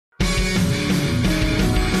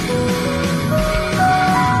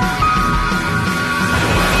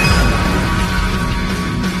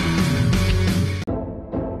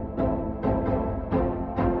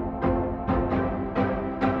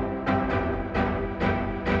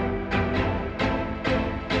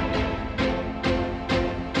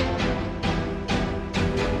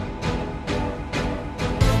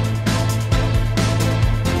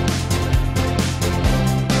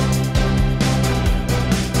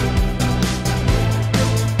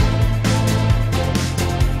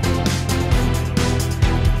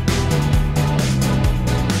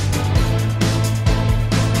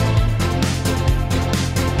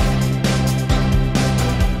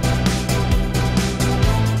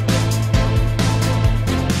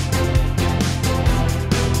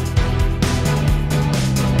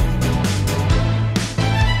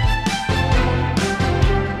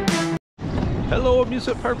Hello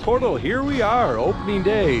Amusement Park Portal, here we are, opening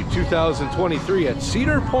day 2023 at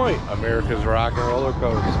Cedar Point, America's Rock and Roller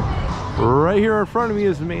Coaster. Right here in front of me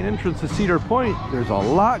is the main entrance to Cedar Point. There's a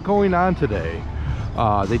lot going on today.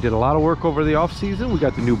 They did a lot of work over the off season. We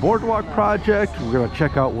got the new Boardwalk project. We're gonna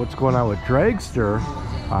check out what's going on with Dragster.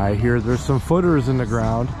 I hear there's some footers in the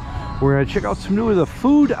ground. We're gonna check out some new of the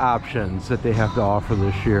food options that they have to offer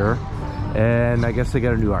this year. And I guess they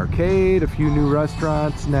got a new arcade, a few new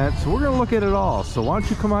restaurants, nets. So we're gonna look at it all. So why don't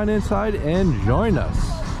you come on inside and join us.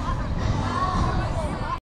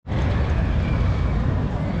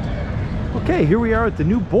 Okay, here we are at the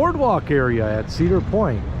new Boardwalk area at Cedar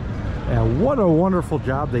Point. And what a wonderful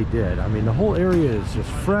job they did. I mean, the whole area is just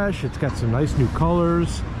fresh. It's got some nice new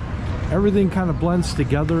colors. Everything kind of blends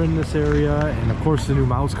together in this area. And of course, the new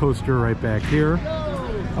mouse coaster right back here.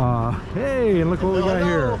 Hey, and look what we got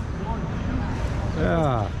here.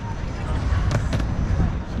 Yeah,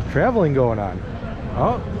 some traveling going on.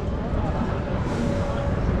 Oh,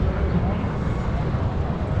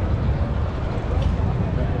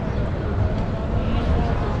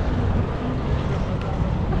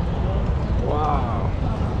 wow,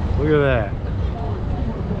 look at that.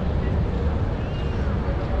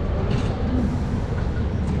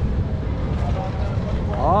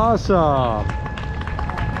 Awesome.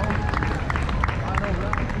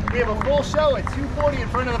 We have a full show at 2:40 in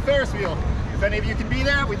front of the Ferris wheel. If any of you can be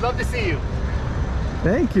there, we'd love to see you.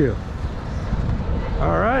 Thank you.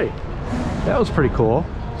 All right, that was pretty cool.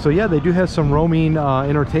 So yeah, they do have some roaming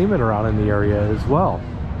entertainment around in the area as well.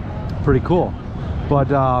 Pretty cool. But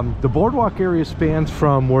the Boardwalk area spans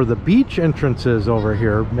from where the beach entrance is over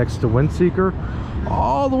here next to Windseeker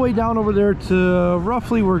all the way down over there to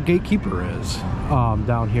roughly where Gatekeeper is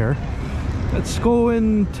down here. Let's go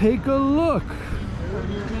and take a look.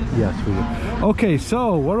 Yes, we do. Okay,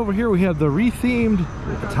 so what over here we have the rethemed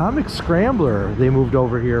Atomic Scrambler. They moved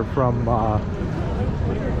over here from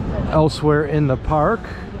elsewhere in the park,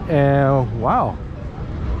 and wow,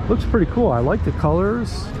 looks pretty cool. I like the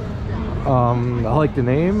colors. I like the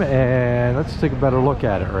name, and let's take a better look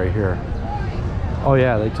at it right here. Oh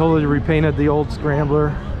yeah, they totally repainted the old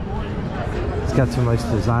Scrambler. It's got some nice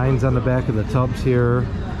designs on the back of the tubs here.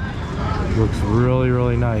 Looks really,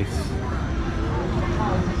 really nice.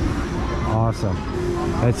 Awesome.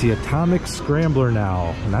 That's the Atomic Scrambler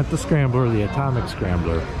now. Not the Scrambler, the Atomic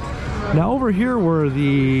Scrambler. Now over here where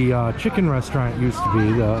the chicken restaurant used to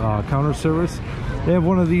be, the counter service, they have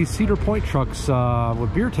one of these Cedar Point trucks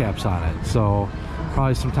with beer taps on it. So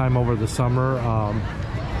probably sometime over the summer,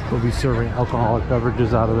 we'll be serving alcoholic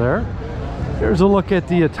beverages out of there. There's a look at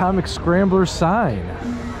the Atomic Scrambler sign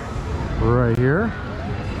right here.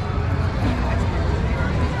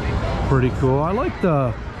 Pretty cool. I like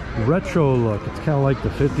the retro look. It's kind of like the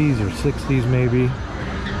 50s or 60s maybe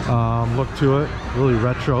look to it. Really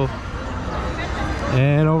retro.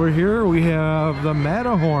 And over here we have the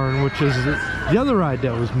Matterhorn, which is the other ride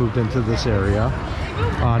that was moved into this area.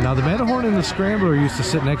 Now the Matterhorn and the Scrambler used to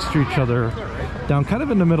sit next to each other down kind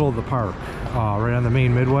of in the middle of the park, right on the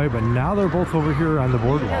main midway, but now they're both over here on the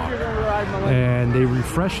Boardwalk. And they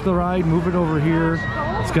refreshed the ride, move it over here.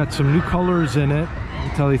 It's got some new colors in it. You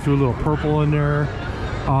can tell they threw a little purple in there.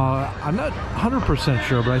 I'm not 100%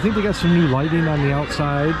 sure, but I think they got some new lighting on the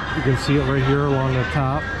outside. You can see it right here along the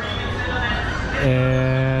top.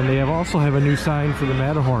 And they also have a new sign for the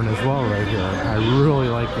Matterhorn as well right here. I really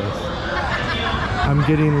like this. I'm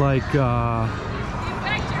getting like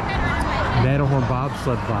Matterhorn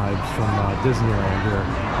bobsled vibes from Disneyland here.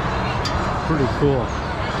 Pretty cool.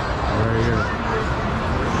 Right here.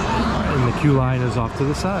 And the queue line is off to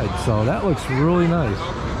the side. So that looks really nice.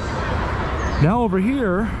 Now over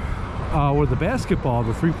here, where the basketball,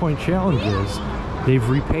 the three-point challenge is, they've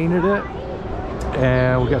repainted it,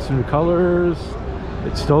 and we got some new colors.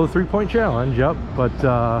 It's still a three-point challenge, yep, but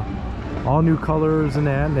all new colors and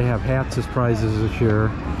that. And they have hats as prizes this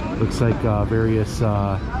year. Looks like various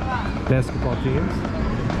basketball teams.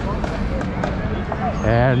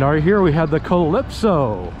 And right here we have the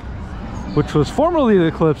Calypso, which was formerly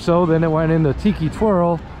the Calypso, then it went into Tiki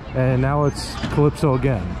Twirl, and now it's Calypso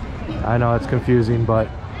again. I know it's confusing, but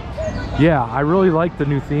yeah, I really like the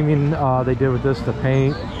new theming they did with this, the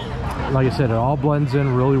paint. Like I said, it all blends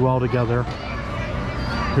in really well together.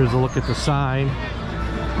 Here's a look at the sign.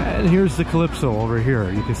 And here's the Calypso over here.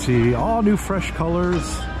 You can see all new fresh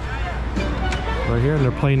colors right here, and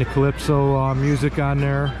they're playing the Calypso music on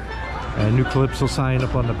there. And a new Calypso sign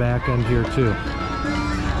up on the back end here too.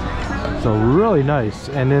 So really nice.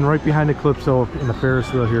 And then right behind the Calypso in the Ferris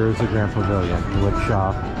wheel here is the Grand Pavilion, which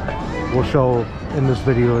we'll show in this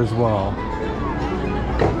video as well.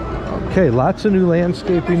 Okay, lots of new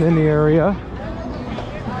landscaping in the area.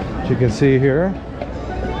 you can see here.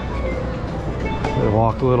 We'll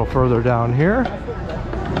walk a little further down here.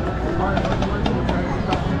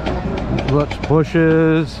 Lots of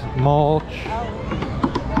bushes, mulch.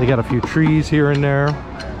 They got a few trees here and there.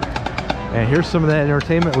 And here's some of that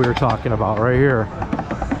entertainment we were talking about right here.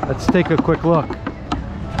 Let's take a quick look.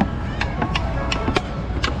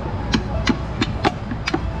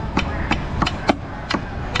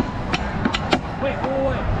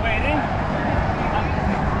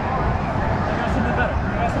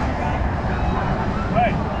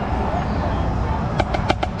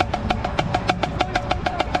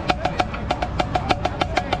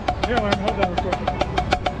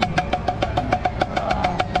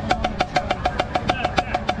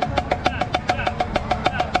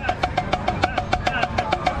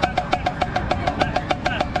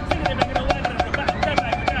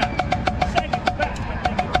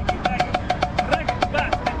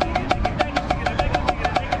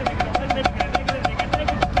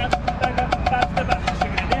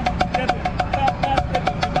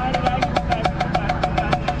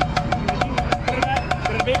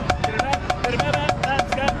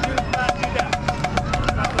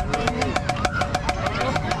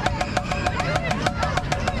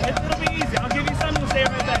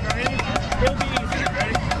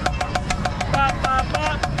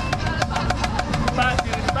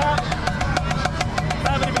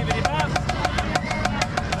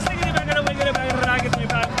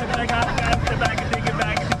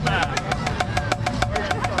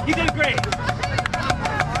 You did great.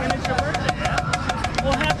 And it's your birthday, yeah?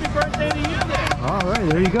 Well, happy birthday to you then. All right,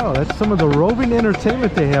 there you go. That's some of the roving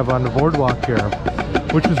entertainment they have on the boardwalk here,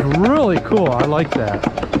 which is really cool. I like that.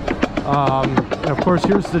 And of course,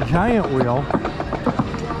 here's the giant wheel.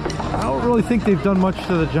 I don't really think they've done much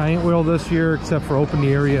to the giant wheel this year, except for open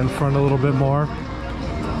the area in front a little bit more.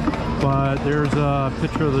 But there's a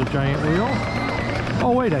picture of the giant wheel.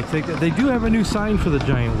 Oh wait, I think they do have a new sign for the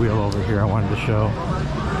giant wheel over here I wanted to show.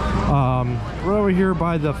 We're over here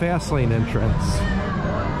by the fast lane entrance.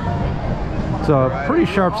 It's a pretty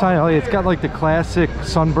sharp sign. It's got like the classic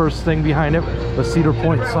sunburst thing behind it, the Cedar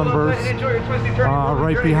Point sunburst.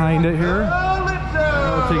 Right behind it here.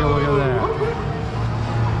 Let's take a look at that.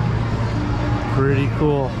 Pretty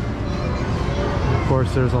cool. Of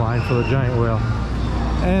course, there's a line for the giant wheel.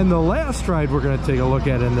 And the last ride we're going to take a look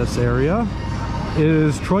at in this area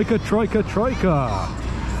is Troika,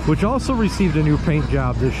 which also received a new paint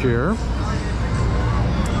job this year.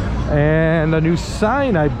 And a new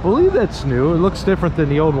sign, I believe that's new. It looks different than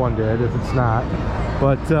the old one did, if it's not.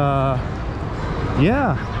 But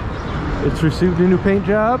yeah, it's received a new paint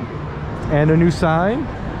job and a new sign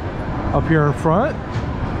up here in front.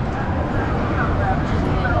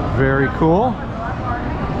 Very cool.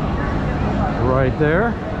 Right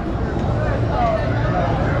there.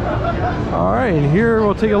 All right, and here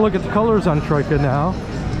we'll take a look at the colors on Troika now.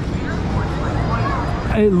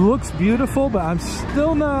 It looks beautiful, but I'm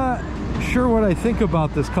still not sure what I think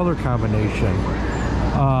about this color combination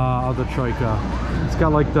of the Troika. It's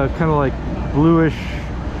got like the kind of like bluish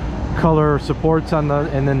color supports on the,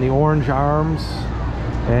 and then the orange arms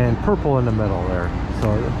and purple in the middle there.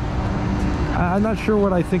 So I'm not sure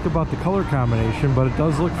what I think about the color combination, but it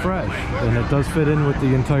does look fresh and it does fit in with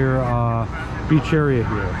the entire beach area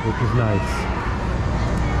here, which is nice.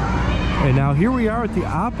 And now here we are at the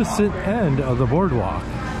opposite end of the boardwalk.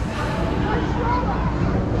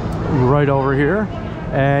 Right over here.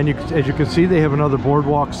 And as you can see, they have another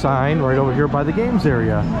boardwalk sign right over here by the games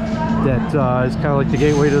area. That is kind of like the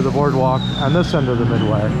gateway to the boardwalk on this end of the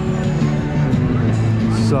midway.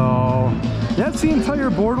 So that's the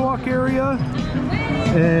entire boardwalk area.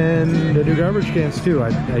 And the new garbage cans too.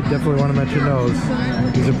 I definitely want to mention those.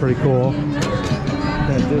 These are pretty cool.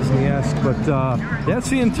 Disney-esque, but that's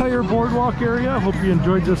the entire boardwalk area. Hope you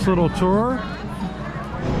enjoyed this little tour.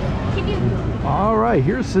 All right,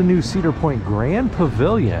 here's the new Cedar Point Grand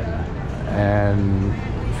Pavilion, and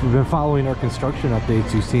if you've been following our construction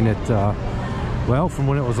updates, you've seen it well, from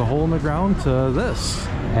when it was a hole in the ground to this,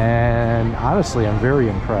 and honestly I'm very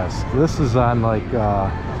impressed. This is on like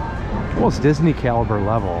almost Disney caliber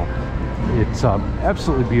level. It's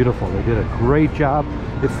absolutely beautiful. They did a great job.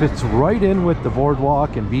 It fits right in with the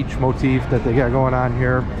boardwalk and beach motif that they got going on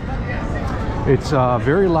here. It's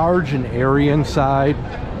very large and airy inside.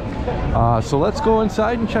 So let's go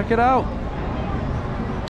inside and check it out.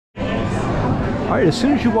 All right, as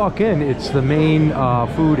soon as you walk in, it's the main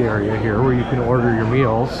food area here where you can order your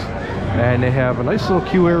meals. And they have a nice little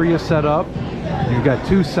queue area set up. You've got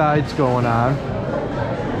two sides going on.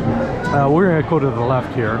 We're gonna go to the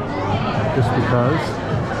left here, just because.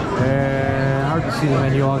 And hard to see the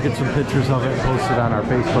menu. I'll get some pictures of it and post it on our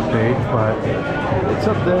Facebook page, but it's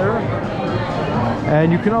up there.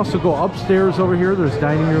 And you can also go upstairs over here. There's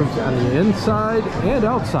dining rooms on the inside and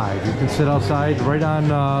outside. You can sit outside right on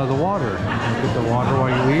the water. Look at the water while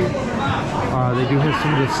you eat. They do have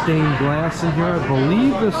some of the stained glass in here. I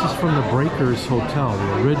believe this is from the Breakers Hotel,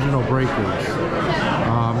 the original Breakers.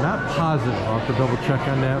 I'm not positive. I'll have to double check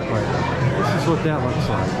on that, but this is what that looks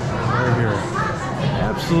like right here.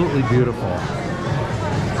 Absolutely beautiful.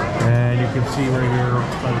 And you can see right here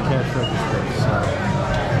by the cash register. So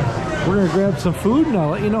we're going to grab some food and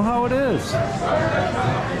I'll let you know how it is.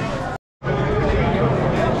 How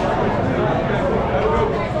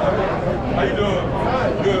you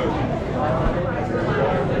doing? Good.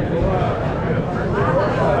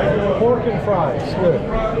 Pork and fries, good.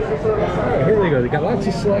 Alright, here they go. They got lots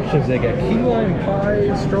of selections. They got key lime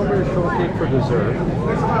pie, strawberry shortcake for dessert,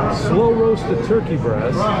 slow roasted turkey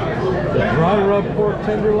breast, the dry rub pork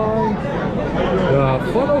tenderloin, the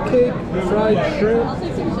funnel cake fried shrimp,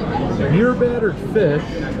 beer battered fish.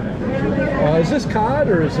 Is this cod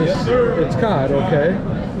or is this? It's cod, okay.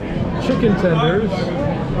 Chicken tenders.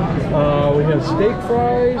 We have steak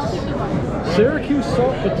fries, Syracuse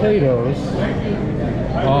salt potatoes,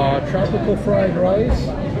 tropical fried rice.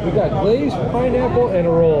 We got glazed pineapple and a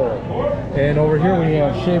roll. And over here we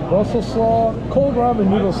have shaved Brussels slaw, cold ramen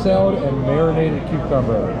noodle salad, and marinated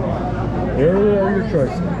cucumber. There are your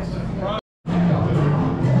choices.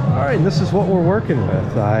 All right, and this is what we're working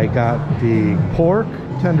with. I got the pork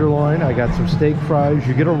tenderloin. I got some steak fries.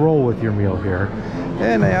 You get a roll with your meal here.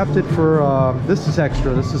 And I opted for, this is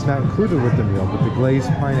extra. This is not included with the meal, but the glazed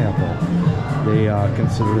pineapple. They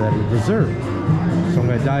consider that a dessert. So I'm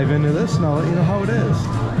going to dive into this and I'll let you know how it is.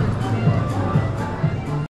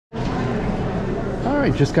 All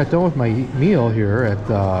right, just got done with my meal here at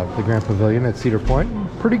the Grand Pavilion at Cedar Point.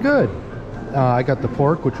 Pretty good. I got the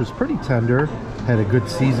pork, which was pretty tender. Had a good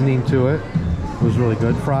seasoning to it. It was really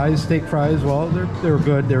good. Fries, steak fries, well, they were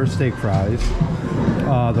good. They were steak fries.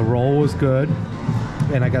 The roll was good.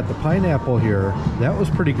 And I got the pineapple here. That was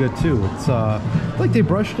pretty good too. It's like they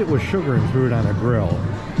brushed it with sugar and threw it on a grill.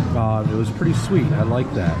 It was pretty sweet. I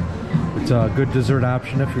like that. It's a good dessert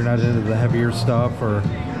option if you're not into the heavier stuff or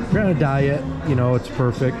if you're on a diet. You know, it's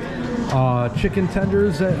perfect. Chicken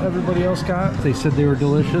tenders that everybody else got, they said they were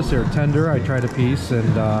delicious. They were tender. I tried a piece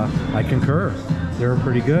and I concur. They were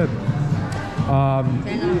pretty good.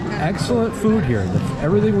 Excellent food here.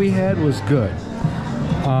 Everything we had was good.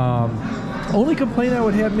 Only complaint I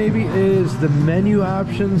would have maybe is the menu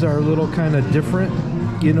options are a little kind of different,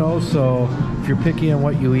 you know, so if you're picky on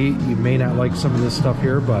what you eat, you may not like some of this stuff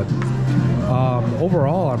here, but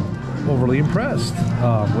overall I'm overly impressed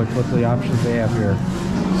with the options they have here.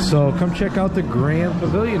 So come check out the Grand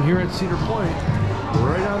Pavilion here at Cedar Point,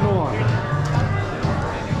 right on the water.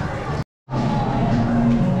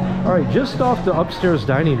 All right, just off the upstairs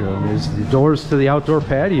dining room is the doors to the outdoor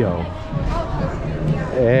patio.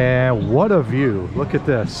 And what a view. Look at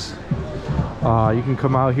this. You can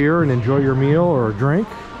come out here and enjoy your meal or a drink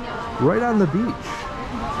right on the beach.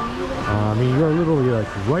 I mean, you're literally like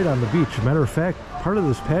right on the beach. Matter of fact, part of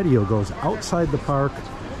this patio goes outside the park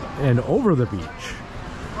and over the beach.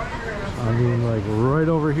 I mean, like right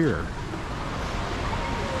over here.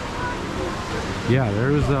 Yeah,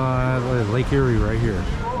 there's Lake Erie right here.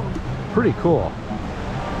 Pretty cool.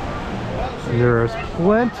 There's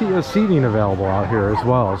plenty of seating available out here as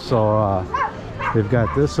well. So they've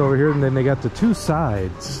got this over here, and then they got the two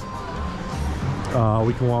sides.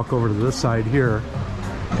 We can walk over to this side here,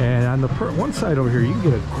 and on the one side over here, you can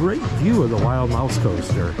get a great view of the Wild Mouse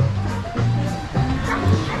Coaster.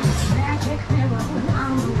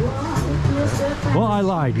 Well, I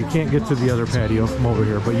lied. You can't get to the other patio from over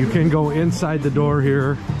here, but you can go inside the door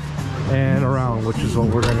here and around, which is what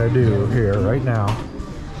we're going to do here right now.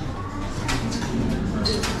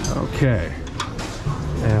 Okay,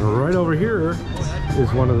 and right over here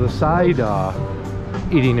is one of the side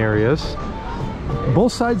eating areas.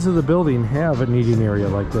 Both sides of the building have an eating area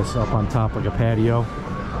like this up on top, like a patio.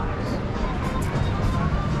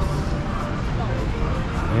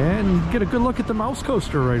 And get a good look at the mouse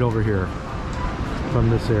coaster right over here from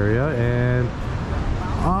this area. And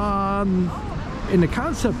in the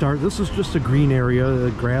concept art, this is just a green area.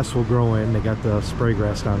 The grass will grow in. They got the spray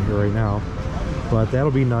grass down here right now. But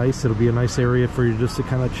that'll be nice. It'll be a nice area for you just to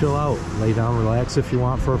kind of chill out, lay down, relax if you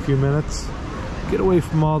want for a few minutes. Get away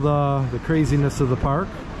from all the craziness of the park.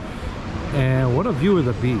 And what a view of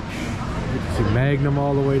the beach. You can see Magnum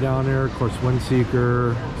all the way down there. Of course,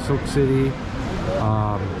 Windseeker, Silk City.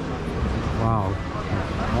 Wow.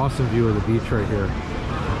 Awesome view of the beach right here.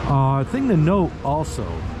 Thing to note also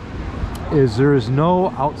is there is no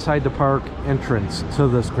outside the park entrance to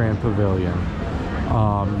this Grand Pavilion.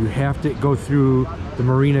 You have to go through the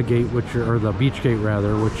Marina Gate, or the Beach Gate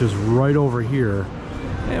rather, which is right over here,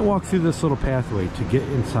 and walk through this little pathway to get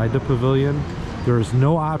inside the pavilion. There is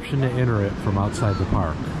no option to enter it from outside the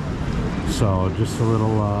park. So just a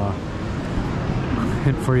little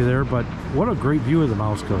hint for you there, but what a great view of the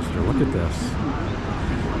Mouse Coaster. Look at this.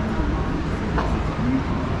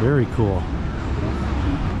 Very cool.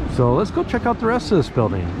 So let's go check out the rest of this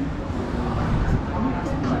building.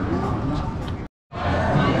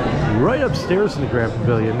 Right upstairs in the Grand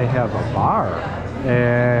Pavilion, they have a bar.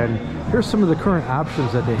 And here's some of the current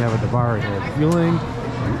options that they have at the bar. They have Fueling,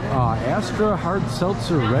 Astra, Hard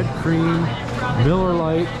Seltzer, Red Cream, Miller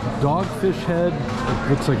Lite, Dogfish Head, it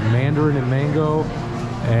looks like Mandarin and Mango,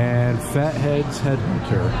 and Fathead's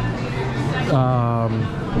Headhunter.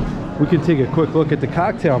 We can take a quick look at the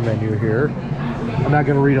cocktail menu here. I'm not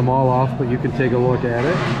going to read them all off, but you can take a look at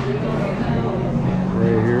it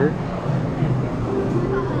right here.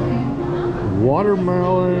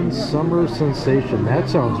 Watermelon Summer Sensation. That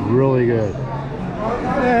sounds really good.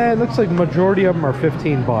 And it looks like the majority of them are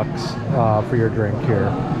 15 bucks for your drink here.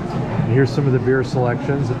 And here's some of the beer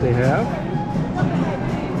selections that they have.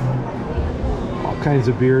 All kinds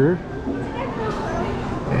of beer.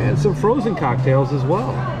 And some frozen cocktails as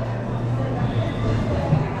well.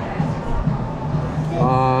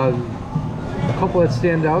 A couple that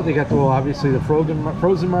stand out. They got the, well, obviously the frozen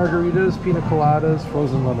margaritas, pina coladas,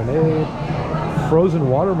 frozen lemonade, frozen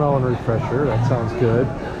watermelon refresher. That sounds good.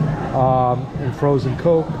 And frozen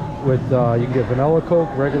Coke with you can get vanilla Coke,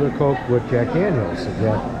 regular Coke with Jack Daniels, so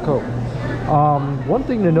Jack Coke. One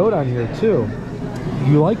thing to note on here too,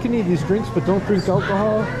 you like any of these drinks but don't drink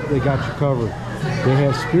alcohol, they got you covered. They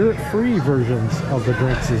have spirit-free versions of the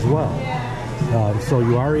drinks as well. So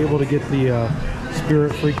you are able to get the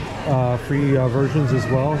spirit-free versions as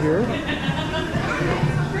well here.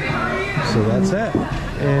 So that's that.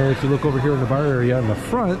 And if you look over here in the bar area in the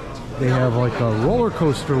front, they have like a roller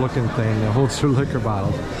coaster looking thing that holds their liquor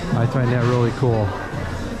bottles. I find that really cool.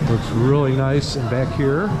 Looks really nice. And back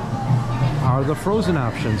here are the frozen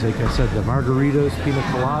options. Like I said, the margaritas, pina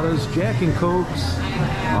coladas, Jack and Cokes,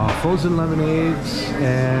 frozen lemonades,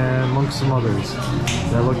 and amongst some others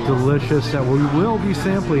that look delicious that we will be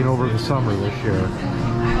sampling over the summer this year.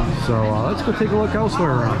 So let's go take a look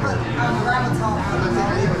elsewhere around here.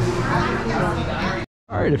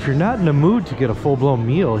 Alright, if you're not in the mood to get a full-blown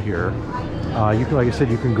meal here, you can, like I said,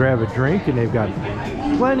 you can grab a drink, and they've got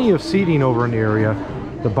plenty of seating over in the area.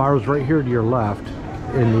 The bar is right here to your left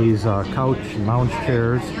in these couch and lounge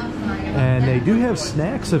chairs, and they do have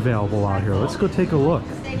snacks available out here. Let's go take a look.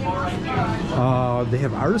 They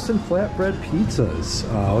have artisan flatbread pizzas.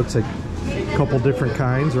 Looks like a couple different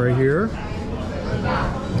kinds right here.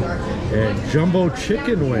 And jumbo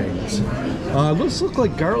chicken wings. Those look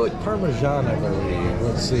like garlic parmesan, I believe.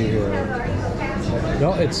 Let's see here.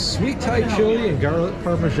 No, it's sweet Thai chili and garlic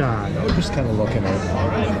parmesan. I'm just kind of looking at it.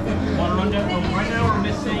 Right now we're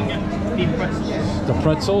missing the pretzels. The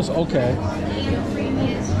pretzels? Okay.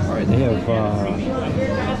 Alright, they have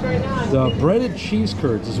the breaded cheese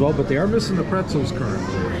curds as well, but they are missing the pretzels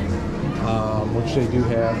currently. Which they do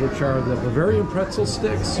have, which are the Bavarian pretzel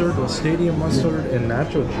sticks served with stadium mustard and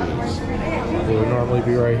nacho cheese. They would normally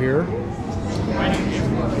be right here.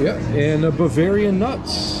 Yep, and the Bavarian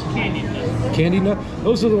nuts. Candy nuts. Candy nut.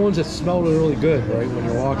 Those are the ones that smell really good, right? When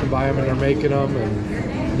you're walking by them and they're making them,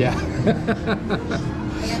 and yeah.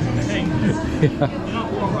 They're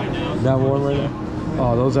not warm right now. Not warm right now?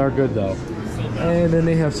 Oh, those are good though. And then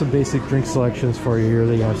they have some basic drink selections for you here.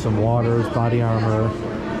 They have some waters, body armor,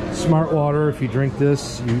 smart water. If you drink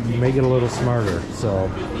this, you may get a little smarter. So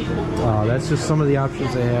that's just some of the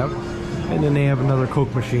options they have. And then they have another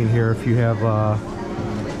Coke machine here. If you have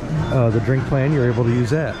the drink plan, you're able to use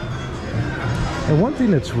that. And one thing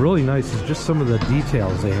that's really nice is just some of the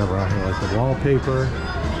details they have around here, like the wallpaper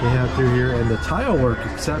they have through here, and the tile work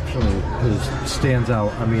exceptionally stands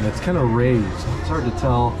out. I mean, it's kind of raised. It's hard to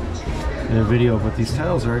tell in a video, but these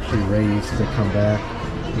tiles are actually raised to come back.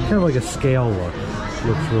 Kind of like a scale look.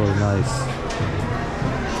 Looks really nice.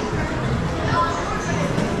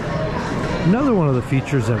 Another one of the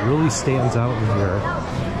features that really stands out in here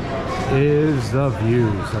is the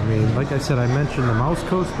views. I mean, like I said, I mentioned the mouse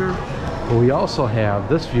coaster, but we also have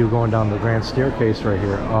this view going down the grand staircase right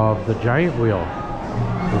here of the giant wheel.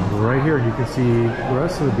 And right here you can see the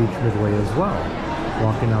rest of the beach midway as well,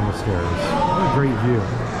 walking down the stairs. What a great view.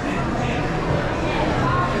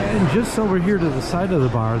 And just over here to the side of the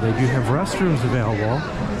bar, they do have restrooms available.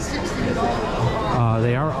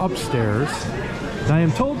 They are upstairs. Now, I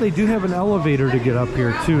am told they do have an elevator to get up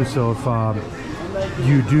here too, so if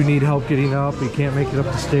you do need help getting up, you can't make it up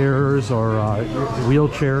the stairs, or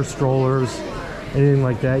wheelchair, strollers, anything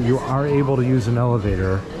like that, you are able to use an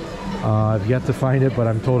elevator. I've yet to find it, but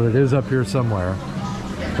I'm told it is up here somewhere.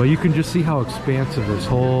 But you can just see how expansive this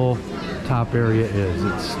whole top area is.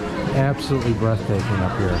 It's absolutely breathtaking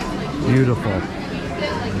up here. Beautiful.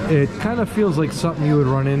 It kind of feels like something you would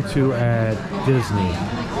run into at Disney,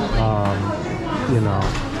 you know.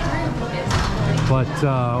 But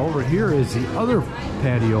over here is the other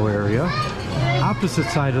patio area, opposite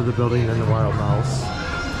side of the building than the Wild Mouse.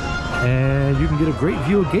 And you can get a great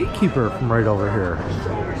view of Gatekeeper from right over here.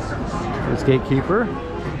 There's Gatekeeper.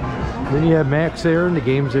 Then you have Max Air in the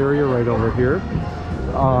games area right over here.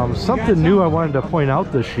 Something new I wanted to point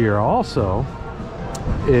out this year also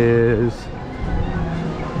is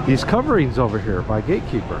these coverings over here by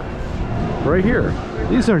Gatekeeper. Right here.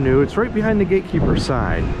 These are new. It's right behind the Gatekeeper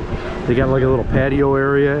sign. They got like a little patio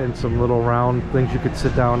area and some little round things you could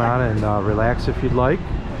sit down on and relax if you'd like.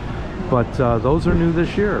 But those are new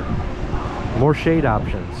this year. More shade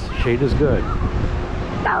options. Shade is good.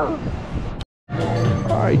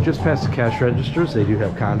 Alright, just past the cash registers, they do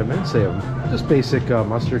have condiments. They have just basic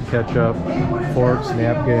mustard, ketchup, forks,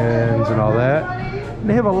 napkins, and all that. And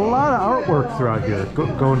they have a lot of artwork throughout here.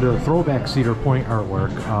 Going to throwback Cedar Point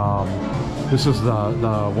artwork. This is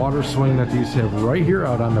the water swing that these have right here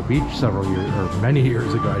out on the beach several years, or many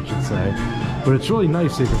years ago, I should say. But it's really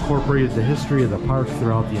nice. They've incorporated the history of the park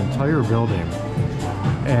throughout the entire building.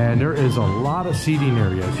 And there is a lot of seating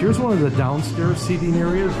areas. Here's one of the downstairs seating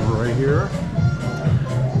areas right here.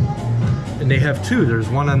 And they have two. There's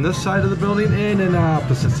one on this side of the building and an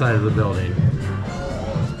opposite side of the building.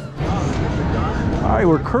 Alright,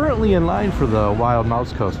 we're currently in line for the Wild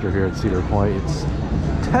Mouse coaster here at Cedar Point. It's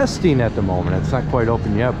testing at the moment. It's not quite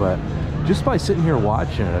open yet, but just by sitting here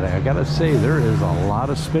watching it, I gotta say there is a lot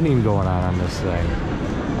of spinning going on this thing.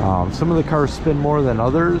 Some of the cars spin more than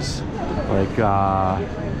others. Like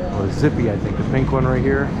Zippy, I think, the pink one right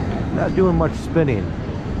here. Not doing much spinning.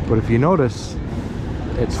 But if you notice,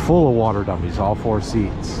 it's full of water dummies. All four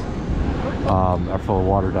seats are full of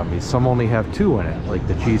water dummies. Some only have two in it, like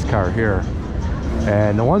the cheese car here.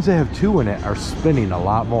 And the ones that have two in it are spinning a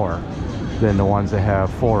lot more than the ones that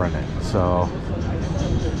have four in it. So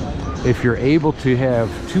if you're able to have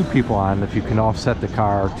two people on, if you can offset the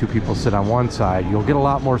car, two people sit on one side, you'll get a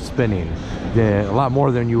lot more spinning, a lot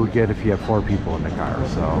more than you would get if you have four people in the car.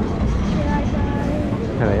 So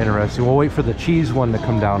kind of interesting. We'll wait for the cheese one to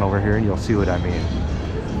come down over here and you'll see what I mean.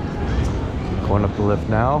 Going up the lift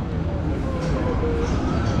now.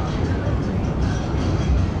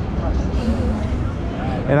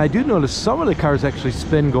 And I do notice some of the cars actually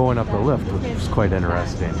spin going up the lift, which is quite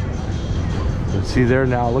interesting. You can see there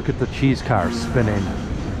now, look at the cheese car spinning.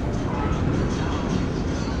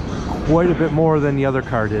 Quite a bit more than the other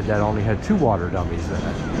car did that only had two water dummies in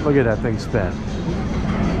it. Look at that thing spin.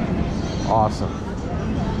 Awesome.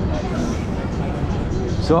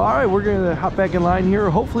 So alright, we're going to hop back in line here.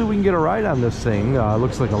 Hopefully we can get a ride on this thing.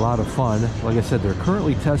 Looks like a lot of fun. Like I said, they're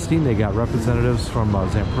currently testing. They got representatives from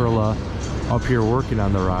Zamperla up here working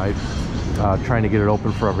on the ride, trying to get it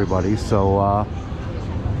open for everybody. So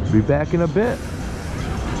be back in a bit.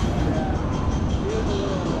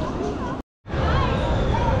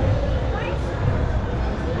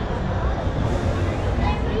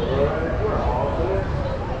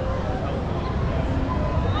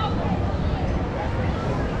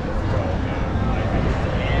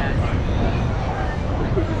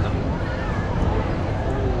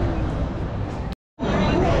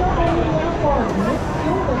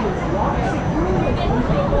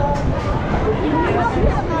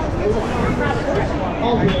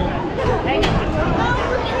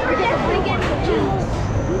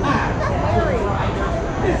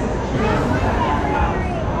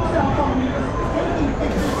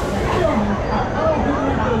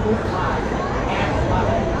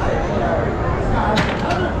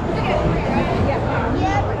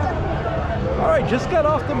 Just got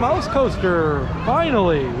off the mouse coaster,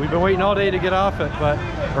 finally. We've been waiting all day to get off it, but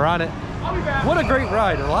we're on it. What a great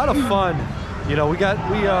ride, a lot of fun. You know, we kind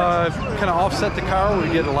of offset the car. We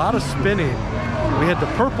did a lot of spinning. We had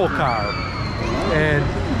the purple car, and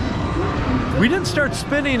we didn't start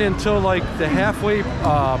spinning until like the halfway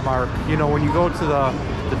mark. You know, when you go to the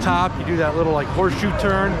top, you do that little like horseshoe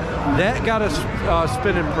turn. That got us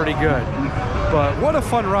spinning pretty good. But what a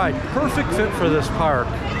fun ride, perfect fit for this park.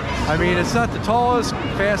 I mean, it's not the tallest,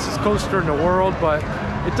 fastest coaster in the world, but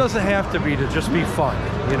it doesn't have to be to just be fun,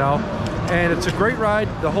 you know? And it's a great ride.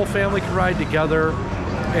 The whole family can ride together,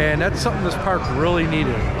 and that's something this park really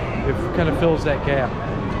needed. it kind of fills that gap.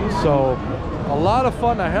 So a lot of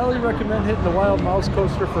fun. I highly recommend hitting the Wild Mouse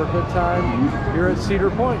coaster for a good time here at Cedar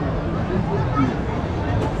Point.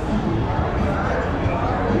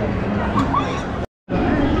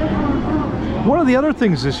 One of the other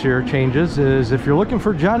things this year changes is if you're looking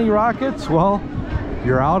for Johnny Rockets, well,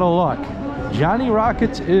 you're out of luck. Johnny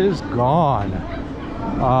Rockets is gone.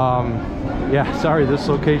 Yeah, sorry, this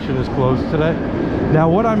location is closed today. Now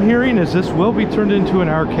what I'm hearing is this will be turned into an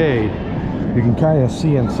arcade. You can kind of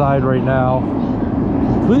see inside right now,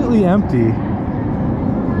 completely empty.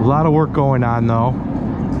 A lot of work going on though,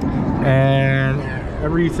 and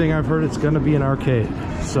everything I've heard, it's going to be an arcade.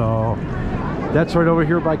 So that's right over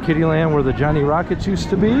here by Kittyland where the Johnny Rockets used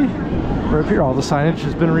to be. Right up here, all the signage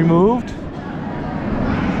has been removed.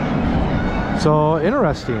 So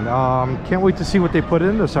interesting. Can't wait to see what they put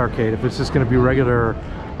in this arcade, if it's just going to be regular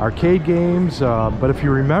arcade games. But if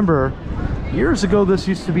you remember, years ago this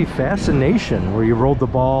used to be Fascination, where you rolled the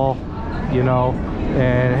ball, you know,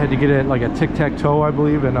 and had to get it like a tic-tac-toe, I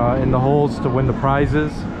believe, in the holes to win the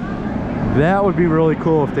prizes. That would be really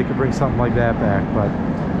cool if they could bring something like that back,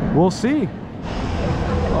 but we'll see.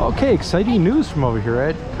 Okay, exciting news from over here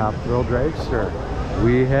at Top Thrill Dragster.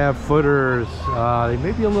 We have footers. They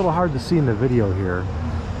may be a little hard to see in the video here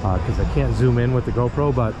because I can't zoom in with the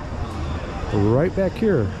GoPro, but right back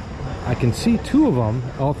here I can see two of them,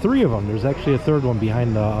 all three of them. There's actually a third one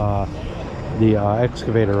behind the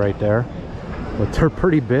excavator right there, but they're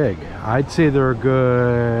pretty big. I'd say they're a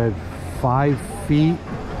good 5 feet,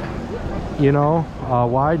 you know,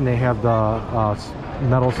 wide, and they have the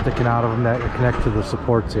metal sticking out of them that connect to the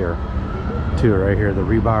supports here too, right here, the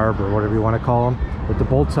rebarb or whatever you want to call them, with the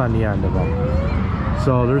bolts on the end of them.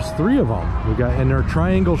 So there's 3 of them. We got, and they're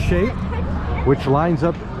triangle shape, which lines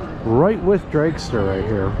up right with Dragster right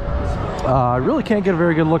here. I really can't get a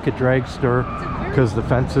very good look at Dragster because the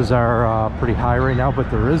fences are pretty high right now, but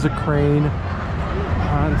there is a crane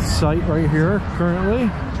on site right here currently.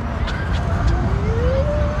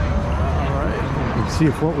 All right, we can see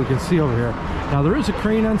what we can see over here. Now there is a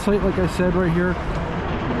crane on site, like I said, right here.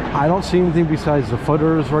 I don't see anything besides the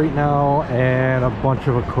footers right now and a bunch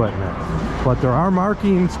of equipment, but there are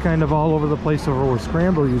markings kind of all over the place over where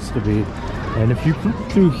Scramble used to be. And if you come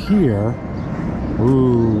through here,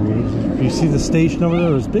 ooh, you see the station over there?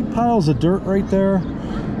 There's big piles of dirt right there,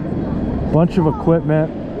 bunch of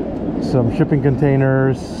equipment, some shipping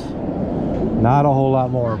containers, not a whole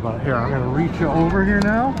lot more. But here, I'm going to reach you over here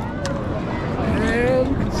now, and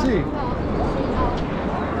you can see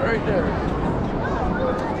right there.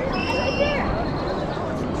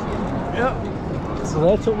 Yep, so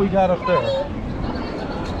that's what we got up there.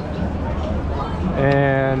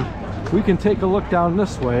 And we can take a look down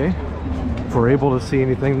this way if we're able to see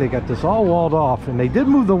anything. They got this all walled off, and they did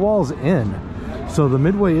move the walls in, so the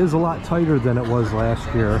midway is a lot tighter than it was last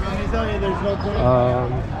year.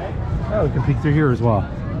 Oh, we can peek through here as well.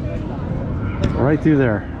 Right through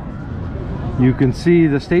there. You can see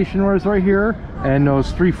the stationaries right here, and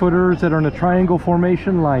those 3-footers that are in a triangle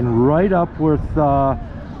formation line right up with the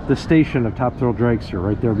station of Top Thrill Dragster,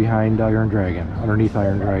 right there behind Iron Dragon, underneath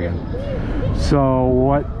Iron Dragon. So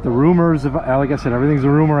what the rumors of, like I said, everything's a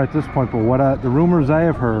rumor at this point, but what the rumors I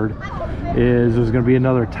have heard is there's going to be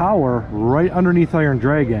another tower right underneath Iron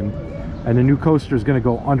Dragon, and the new coaster is going to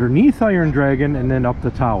go underneath Iron Dragon and then up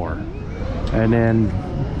the tower, and then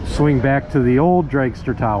swing back to the old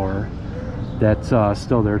Dragster tower that's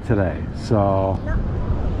still there today. So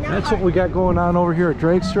that's what we got going on over here at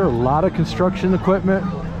Dragster. A lot of construction equipment,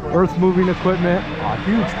 earth moving equipment, a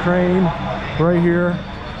huge crane right here,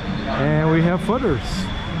 and we have footers.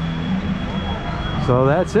 So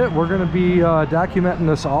that's it. We're going to be documenting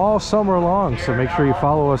this all summer long, so make sure you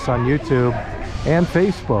follow us on YouTube and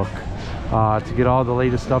Facebook to get all the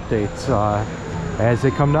latest updates as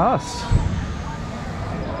they come to us.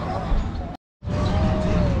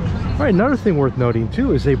 All right, another thing worth noting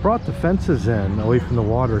too is they brought the fences in away from the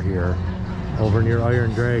water here over near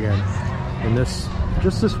Iron Dragon in just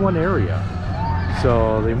this one area.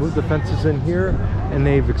 So they moved the fences in here, and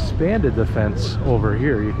they've expanded the fence over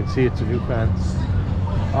here. You can see it's a new fence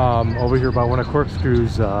over here by one of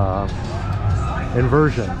Corkscrew's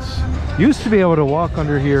inversions. Used to be able to walk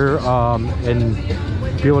under here and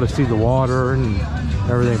be able to see the water and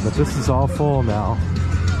everything, but this is all full now,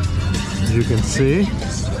 as you can see.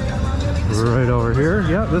 Right over here.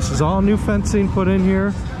 Yeah, this is all new fencing put in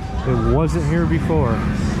here. It wasn't here before.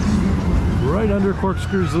 Right under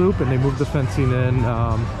Corkscrew's Loop, and they moved the fencing in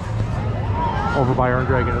over by Iron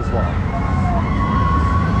Dragon as well.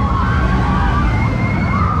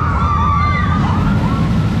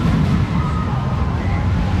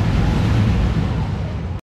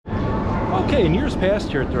 past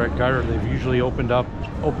here at the Red Garter, they've usually opened up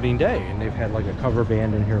opening day, and they've had like a cover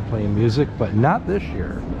band in here playing music, but not this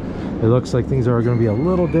year. It looks like things are going to be a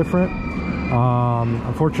little different.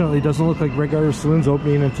 Unfortunately, it doesn't look like Red Garter Saloon's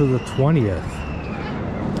opening until the 20th.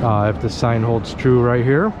 If the sign holds true right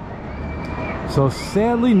here. So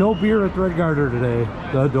sadly, no beer at the Red Garter today.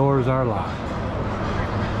 The doors are locked.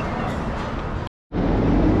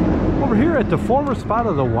 Over here at the former spot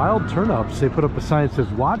of the Wild Turnips, they put up a sign that says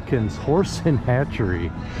Watkins Horse and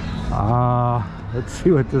Hatchery. Let's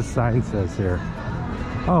see what this sign says here.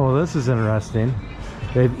 Oh, well, this is interesting.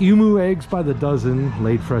 They have emu eggs by the dozen,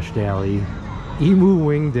 laid fresh daily, emu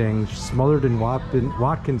wingdings smothered in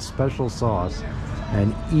Watkins special sauce,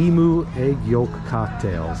 and emu egg yolk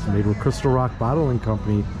cocktails made with Crystal Rock Bottling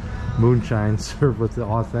Company moonshine served with the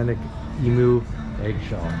authentic emu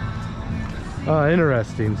eggshell.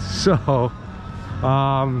 Interesting. So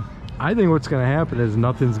I think what's going to happen is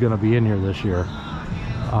nothing's going to be in here this year,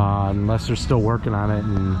 unless they're still working on it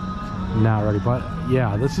and not ready. But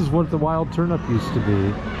yeah, this is what the Wild Turnip used to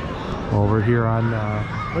be over here on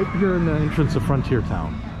right here in the entrance of Frontier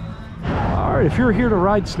Town. All right, if you're here to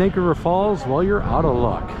ride Snake River Falls, well, you're out of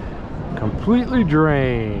luck. Completely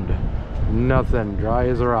drained. Nothing. Dry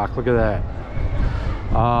as a rock. Look at that.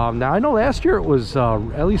 Now I know last year it was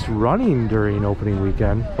at least running during opening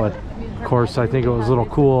weekend, but of course I think it was a little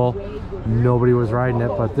cool. Nobody was riding it,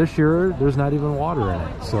 but this year there's not even water in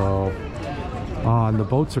it. So and the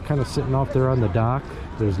boats are kind of sitting off there on the dock.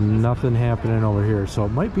 There's nothing happening over here, so it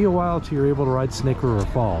might be a while till you're able to ride Snake River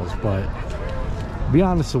Falls. But to be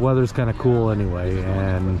honest, the weather's kind of cool anyway,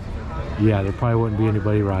 and yeah, there probably wouldn't be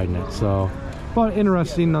anybody riding it. So, but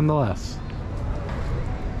interesting nonetheless.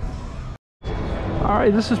 All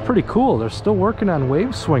right, this is pretty cool. They're still working on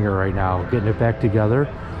Wave Swinger right now, getting it back together.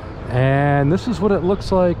 And this is what it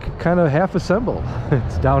looks like, kind of half assembled.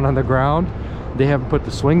 It's down on the ground. They haven't put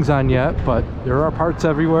the swings on yet, but there are parts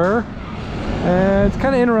everywhere. And it's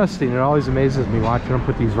kind of interesting. It always amazes me watching them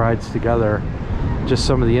put these rides together. Just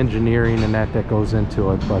some of the engineering and that goes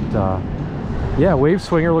into it. But yeah, Wave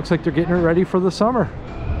Swinger looks like they're getting it ready for the summer.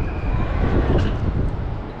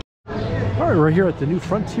 All right, we're here at the new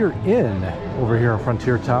Frontier Inn over here in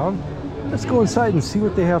Frontier Town. Let's go inside and see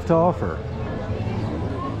what they have to offer.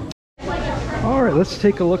 All right, let's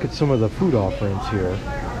take a look at some of the food offerings here.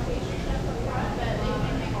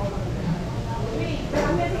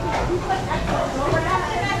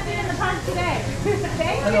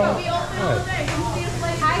 Hello.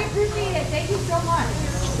 I appreciate it. Thank you so much.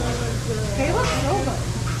 They look so good.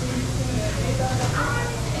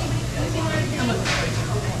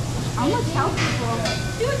 I'm gonna tell people.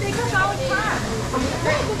 Dude, they cook all the time.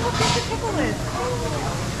 Hey, look how big the pickle is.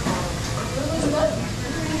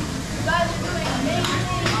 You guys are doing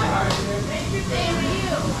amazing. Thank you.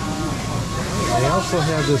 They also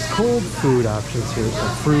have this cold food options here. So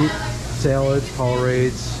fruit, salads,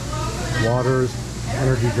 Powerades, waters,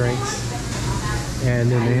 energy drinks, and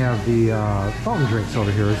then they have the fountain drinks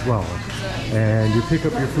over here as well. And you pick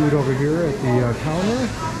up your food over here at the counter,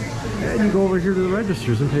 and you go over here to the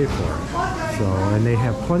registers and pay for it. So, and they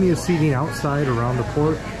have plenty of seating outside around the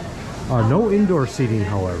port. No indoor seating,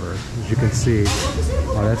 however, as you can see.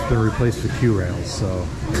 That's been replaced with Q rails. So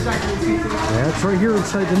that's right here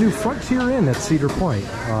inside the new Frontier Inn at Cedar Point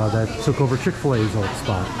that took over Chick-fil-A's old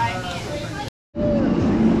spot.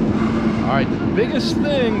 All right, the biggest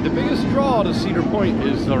thing, the biggest draw to Cedar Point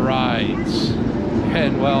is the rides.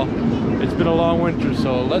 And well, it's been a long winter,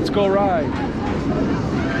 so let's go ride.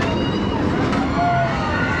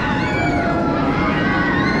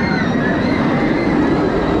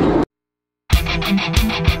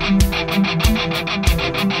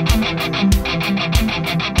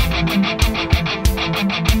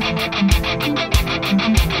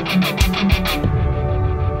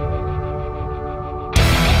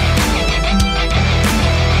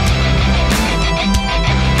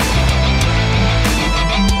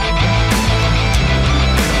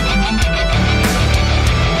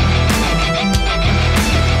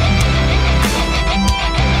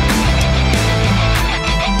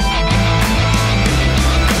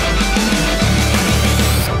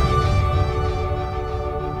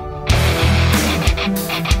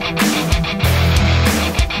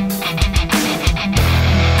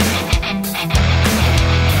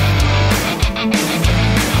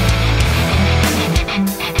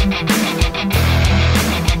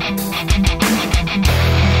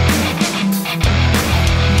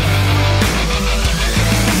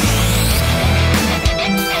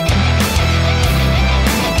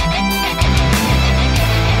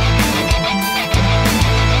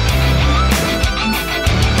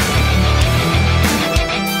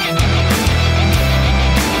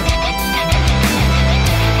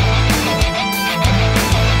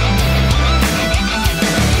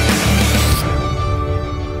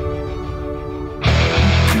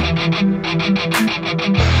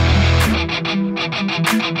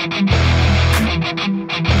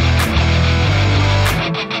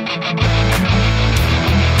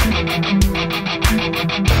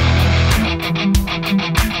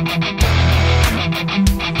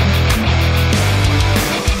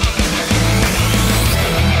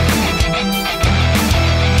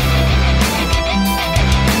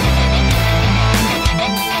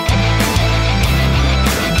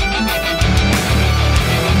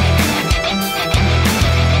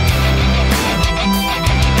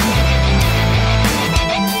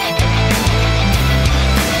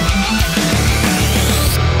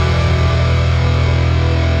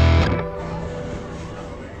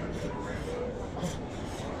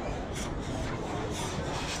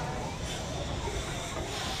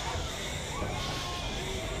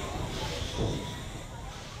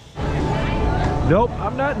 Nope,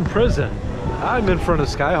 I'm not in prison. I'm in front of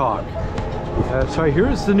Skyhawk. So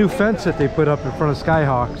here's the new fence that they put up in front of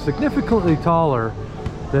Skyhawk. Significantly taller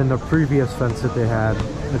than the previous fence that they had.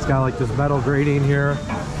 It's got like this metal grating here.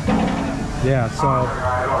 Yeah, so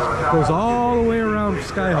it goes all the way around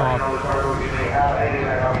Skyhawk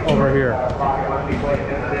over here.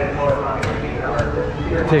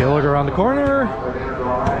 Take a look around the corner.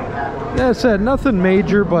 Yeah, I said nothing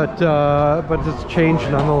major, but it's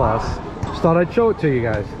changed nonetheless. Just thought I'd show it to you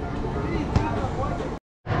guys.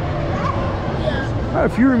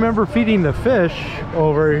 If you remember feeding the fish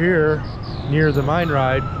over here near the mine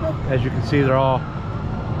ride, as you can see, they're all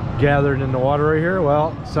gathered in the water right here.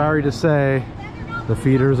 Well, sorry to say, the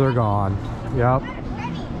feeders are gone. Yep.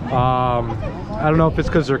 I don't know if it's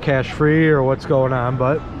because they're cash free or what's going on,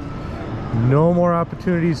 but no more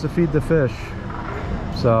opportunities to feed the fish.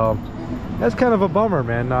 So that's kind of a bummer,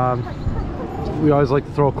 man. We always like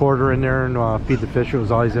to throw a quarter in there and feed the fish. It was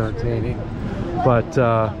always entertaining. But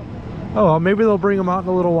oh well, maybe they'll bring them out in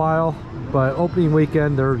a little while, but opening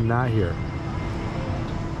weekend they're not here.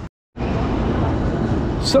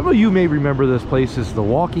 Some of you may remember this place as the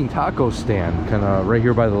walking taco stand, kind of right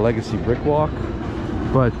here by the Legacy Brick Walk.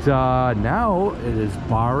 But now it is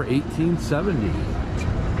Bar 1870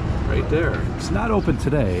 right there. It's not open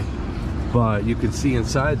today, but you can see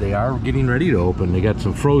inside they are getting ready to open. They got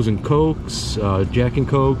some frozen Cokes, Jack and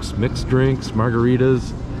Cokes, mixed drinks,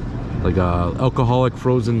 margaritas, like alcoholic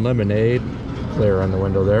frozen lemonade there on the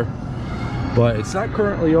window there. But it's not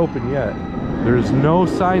currently open yet. There's no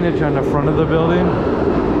signage on the front of the building.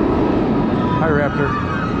 Hi, Raptor.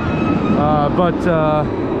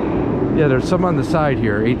 Yeah, there's some on the side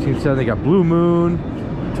here. 1870, they got Blue Moon,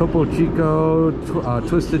 Topo Chico,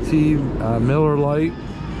 Twisted Tea, Miller Lite,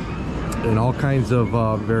 and all kinds of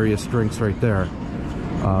various drinks right there.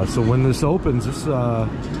 So when this opens, this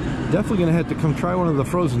definitely gonna have to come try one of the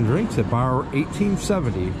frozen drinks at Bar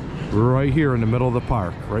 1870, right here in the middle of the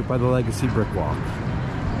park, right by the Legacy Brick Walk.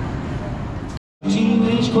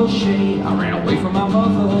 Teenage crochet, I ran away from my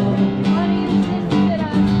mother.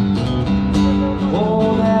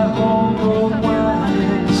 All that long road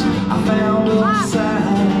winds, I found a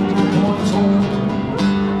sign points home.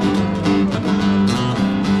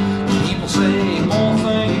 People say more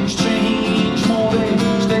things change, more they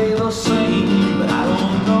stay the same, but I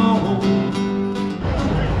don't know.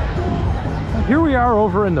 Here we are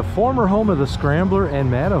over in the former home of the Scrambler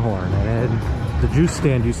and Matterhorn, and the juice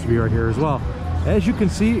stand used to be right here as well. As you can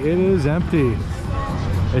see, it is empty.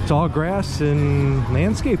 It's all grass and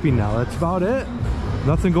landscaping now. That's about it.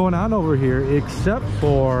 Nothing going on over here except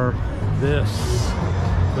for this.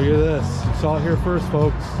 Look at this. You saw it here first,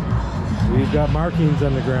 folks. We've got markings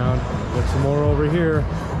on the ground. Got some more over here.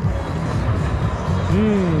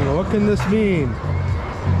 What can this mean?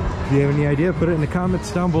 If you have any idea, put it in the comments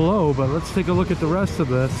down below. But let's take a look at the rest of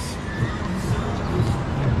this.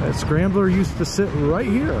 That Scrambler used to sit right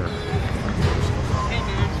here.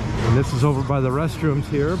 And this is over by the restrooms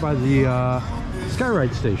here, by the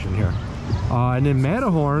Skyride station here. And then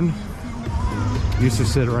Matterhorn used to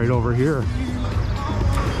sit right over here.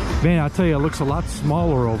 Man, I'll tell you, it looks a lot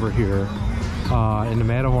smaller over here in the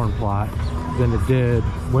Matterhorn plot than it did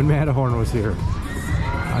when Matterhorn was here.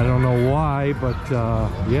 I don't know why, but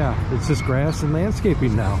yeah, it's just grass and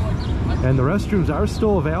landscaping now. And the restrooms are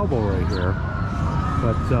still available right here.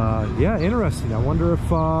 But yeah, interesting. I wonder if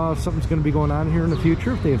something's going to be going on here in the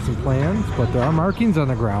future, if they have some plans. But there are markings on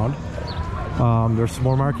the ground. There's some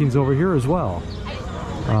more markings over here as well.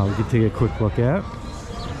 We can take a quick look at.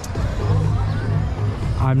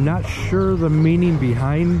 I'm not sure the meaning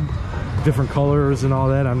behind different colors and all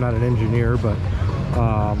that. I'm not an engineer, but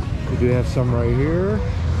we do have some right here.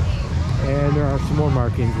 And there are some more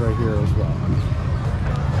markings right here as well.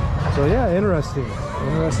 So yeah, interesting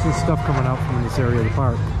stuff coming out from this area of the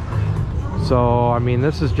park. So I mean,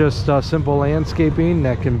 this is just simple landscaping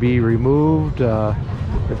that can be removed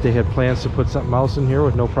if they had plans to put something else in here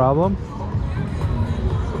with no problem.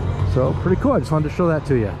 So pretty cool. I just wanted to show that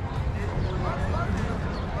to you.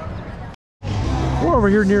 We're over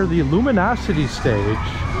here near the Luminosity stage.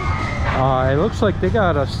 It looks like they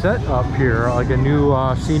got a set up here, like a new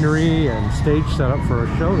scenery and stage setup for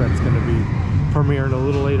a show that's going to be premiering a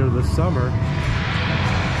little later this summer,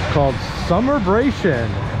 called Summerbration,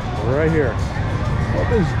 right here.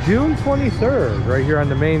 Opens June 23rd, right here on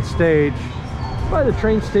the main stage by the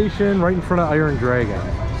train station, right in front of Iron Dragon.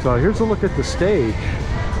 So here's a look at the stage.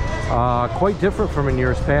 Quite different from in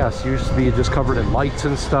years past. It used to be just covered in lights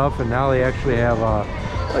and stuff, and now they actually have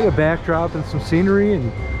like a backdrop and some scenery,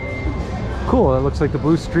 and cool. It looks like the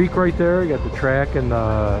blue streak right there. You got the track and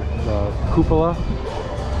the cupola.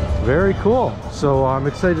 Very cool. So I'm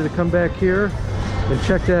excited to come back here and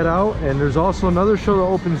check that out. And there's also another show that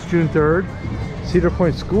opens June 3rd. Cedar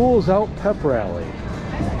Point Schools Out Pep Rally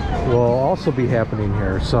will also be happening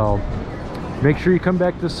here. So make sure you come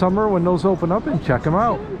back this summer when those open up and check them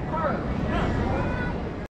out.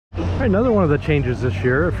 Another one of the changes this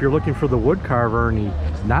year, if you're looking for the wood carver and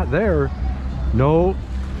he's not there, no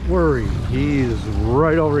worry, he's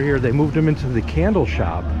right over here. They moved him into the candle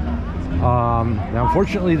shop. Now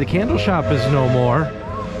unfortunately the candle shop is no more,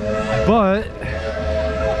 but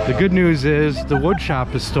the good news is the wood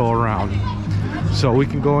shop is still around. So we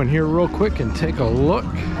can go in here real quick and take a look.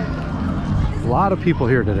 A lot of people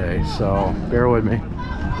here today, so bear with me.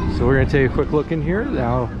 So we're gonna take a quick look in here.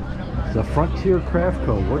 Now, the Frontier Craft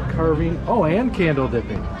Co. wood carving, oh, and candle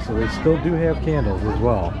dipping. So they still do have candles as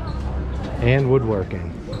well, and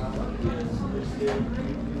woodworking.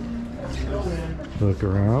 Look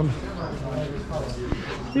around.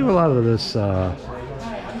 They have a lot of this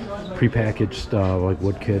prepackaged stuff, like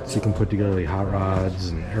wood kits. You can put together like hot rods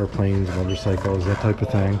and airplanes, motorcycles, that type of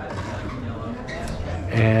thing.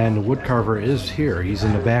 And the wood carver is here. He's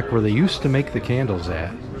in the back where they used to make the candles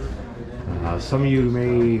at. Some of you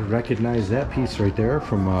may recognize that piece right there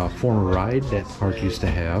from a former ride that park used to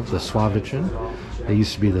have, the Slavichin. They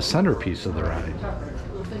used to be the centerpiece of the ride.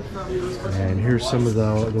 And here's some of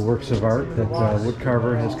the works of art that wood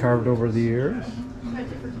carver has carved over the years.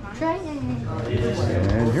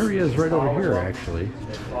 And here he is right over here, actually.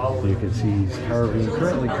 You can see he's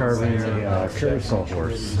currently carving a carousel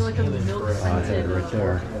horse head right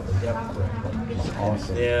there. It's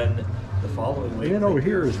awesome. And then over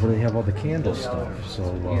here is where they have all the candle stuff.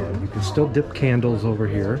 So you can still dip candles over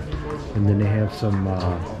here. And then they have some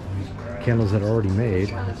candles that are already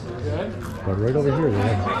made. But right over here, they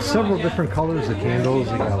have several different colors of candles.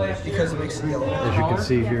 You got, as you can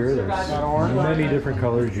see here, there's many different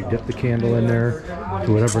colors. You dip the candle in there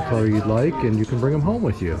to whatever color you'd like, and you can bring them home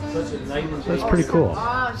with you. So that's pretty cool.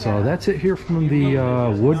 So that's it here from the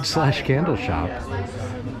wood/candle shop.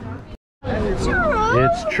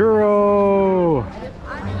 It's Churro!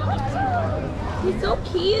 He's so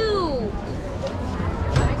cute!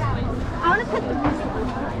 I want to pet the...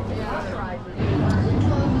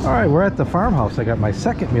 Alright, we're at the farmhouse. I got my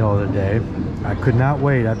second meal of the day. I could not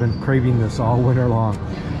wait. I've been craving this all winter long.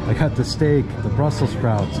 I got the steak, the Brussels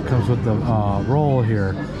sprouts. It comes with the roll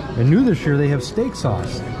here. And new this year, they have steak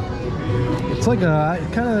sauce. It's like a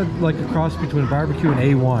kind of like a cross between barbecue and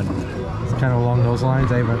A1. It's kind of along those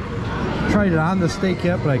lines. I haven't tried it on the steak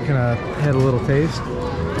yet, but I kind of had a little taste.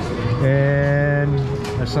 And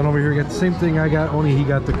my son over here got the same thing I got, only he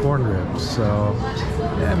got the corn ribs. So,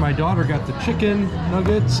 yeah, my daughter got the chicken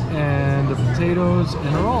nuggets and the potatoes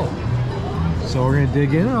and a roll. So we're gonna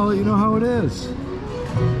dig in and I'll let you know how it is.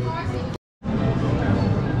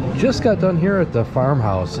 Just got done here at the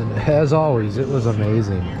farmhouse, and as always, it was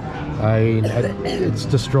amazing. It's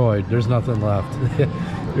destroyed. There's nothing left.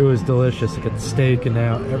 It was delicious. I got the steak and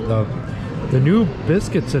now the new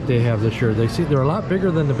biscuits that they have this year. They're a lot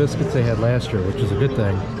bigger than the biscuits they had last year, which is a good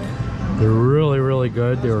thing. They're really, really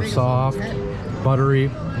good. They were soft, buttery,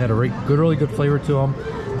 had a really good flavor to them.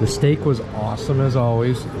 The steak was awesome as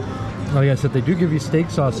always. Like I said, they do give you steak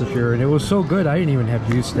sauce this year, and it was so good I didn't even have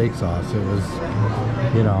to use steak sauce. It was,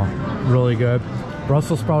 you know, really good.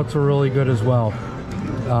 Brussels sprouts are really good as well.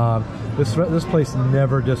 This place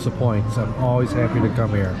never disappoints. I'm always happy to come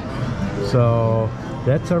here. So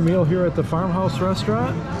that's our meal here at the Farmhouse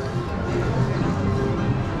Restaurant.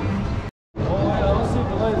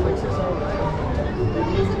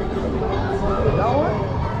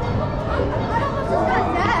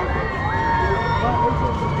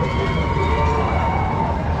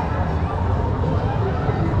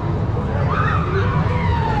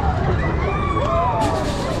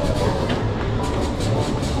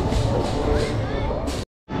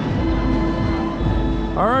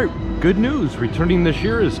 Alright, good news. Returning this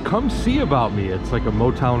year is Come See About Me. It's like a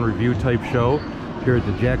Motown review type show here at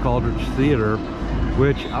the Jack Aldrich Theater,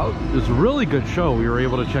 which is a really good show. We were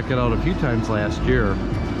able to check it out a few times last year.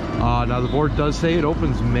 Now the board does say it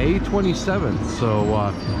opens May 27th,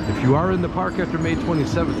 so if you are in the park after May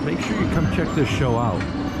 27th, make sure you come check this show out.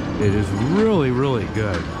 It is really, really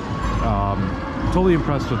good. Totally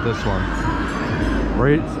impressed with this one.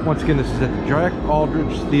 Right, once again, this is at the Jack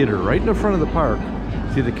Aldrich Theater, right in the front of the park.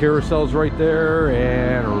 See the carousel's right there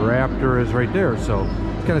and Raptor is right there, so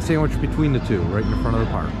it's kind of sandwiched between the two, right in the front of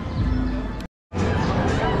the park.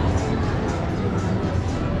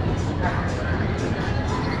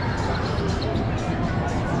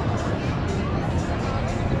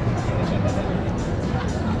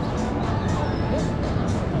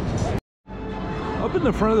 Up in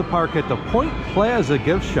the front of the park at the Point Plaza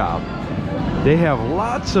gift shop. They have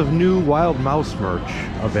lots of new Wild Mouse merch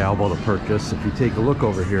available to purchase. If you take a look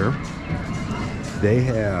over here, they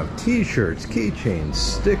have t-shirts, keychains,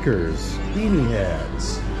 stickers, beanie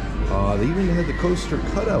hats. They even had the coaster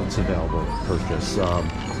cutouts available to purchase.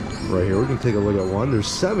 Right here, we can take a look at one. There's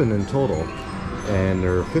 7 in total, and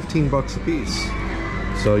they're 15 bucks a piece.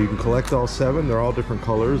 So you can collect all 7. They're all different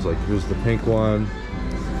colors. Like here's the pink one.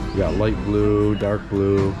 You got light blue, dark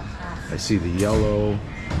blue. I see the yellow.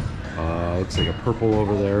 Looks like a purple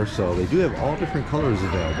over there. So they do have all different colors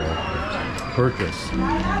available to purchase.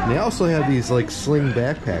 And they also have these like sling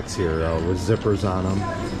backpacks here with zippers on them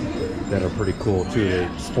that are pretty cool too.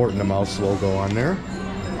 They're sporting the mouse logo on there.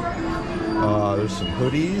 There's some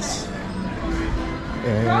hoodies,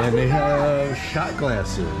 and they have shot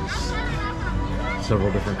glasses,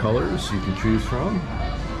 several different colors you can choose from,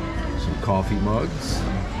 some coffee mugs,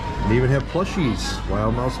 and they even have plushies,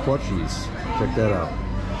 Wild Mouse plushies. Check that out.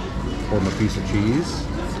 Holding a piece of cheese,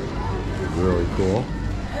 really cool.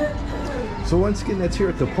 So once again, that's here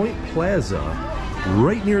at the Point Plaza,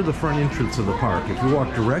 right near the front entrance of the park. If you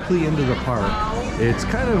walk directly into the park, it's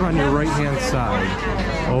kind of on your right hand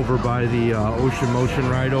side over by the Ocean Motion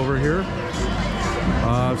ride over here.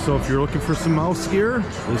 So if you're looking for some mouse gear,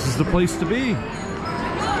 this is the place to be.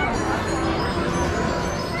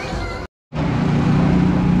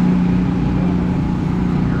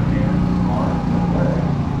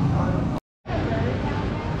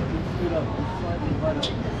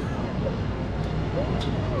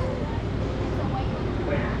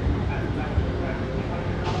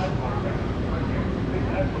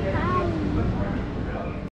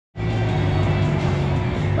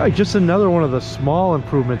 Alright, just another one of the small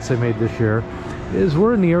improvements they made this year is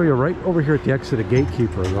we're in the area right over here at the exit of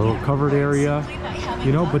Gatekeeper, the little covered area,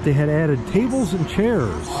 you know, but they had added tables and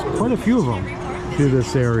chairs, quite a few of them, to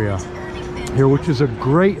this area here, which is a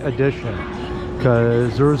great addition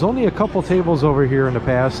because there was only a couple tables over here in the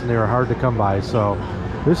past and they were hard to come by. So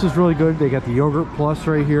this is really good. They got the Yogurt Plus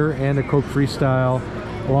right here and the Coke Freestyle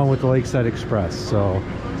along with the Lakeside Express. So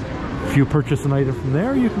if you purchase an item from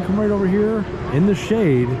there, you can come right over here in the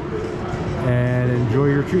shade and enjoy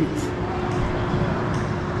your treats.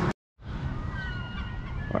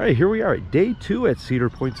 All right, here we are at day 2 at Cedar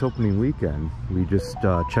Point's opening weekend. We just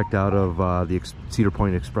checked out of the Cedar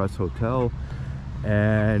Point Express Hotel,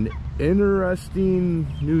 and interesting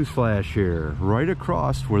news flash here. Right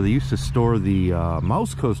across where they used to store the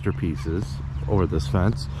mouse coaster pieces over this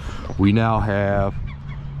fence, we now have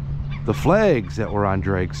the flags that were on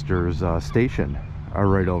Dragster's station are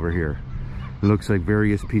right over here. It looks like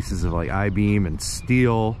various pieces of like I-beam and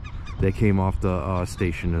steel that came off the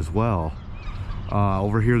station as well.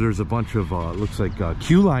 Over here there's a bunch of looks like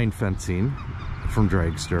queue line fencing from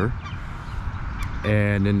Dragster,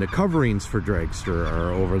 and then the coverings for Dragster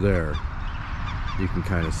are over there. You can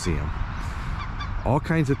kind of see them. All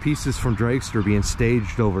kinds of pieces from Dragster being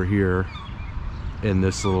staged over here in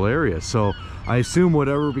this little area. So I assume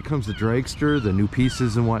whatever becomes the Dragster, the new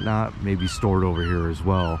pieces and whatnot, may be stored over here as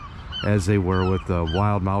well, as they were with the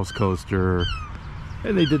Wild Mouse coaster,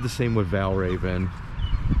 and they did the same with Valraven,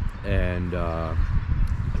 and I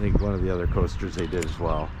think one of the other coasters they did as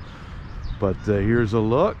well. But here's a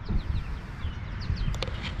look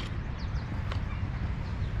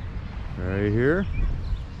right here.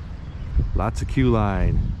 Lots of queue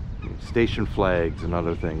line, station flags and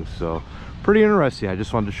other things, so pretty interesting. I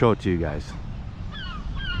just wanted to show it to you guys.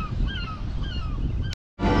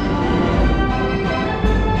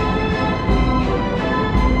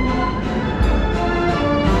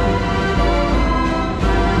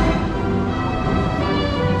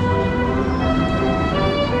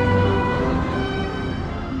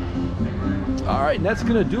 And that's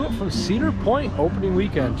going to do it from Cedar Point opening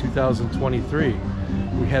weekend 2023.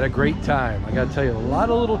 We had a great time. I got to tell you, a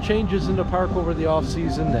lot of little changes in the park over the off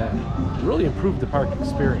season that really improved the park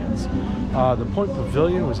experience. The Point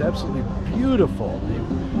Pavilion was absolutely beautiful.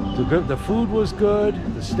 The food was good.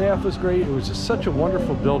 The staff was great. It was just such a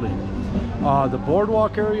wonderful building. The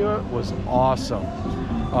Boardwalk area was awesome.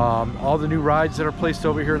 All the new rides that are placed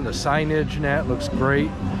over here and the signage and that looks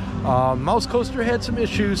great. Mouse Coaster had some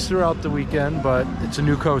issues throughout the weekend, but it's a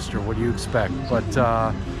new coaster. What do you expect?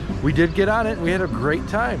 But we did get on it. We had a great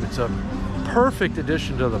time. It's a perfect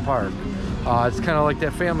addition to the park. It's kind of like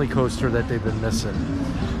that family coaster that they've been missing,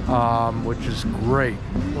 which is great.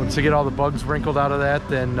 Once they get all the bugs wrinkled out of that,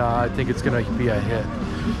 then I think it's going to be a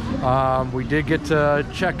hit. We did get to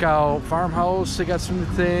check out Farmhouse. They got some new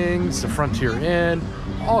things, the Frontier Inn,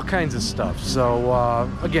 all kinds of stuff. So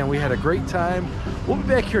again, we had a great time. We'll be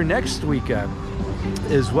back here next weekend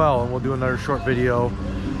as well, and we'll do another short video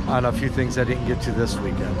on a few things I didn't get to this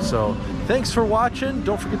weekend. So thanks for watching.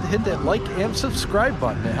 Don't forget to hit that like and subscribe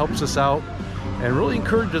button. It helps us out and really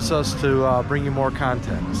encourages us to bring you more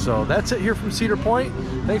content. So that's it here from Cedar Point.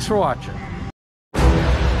 Thanks for watching.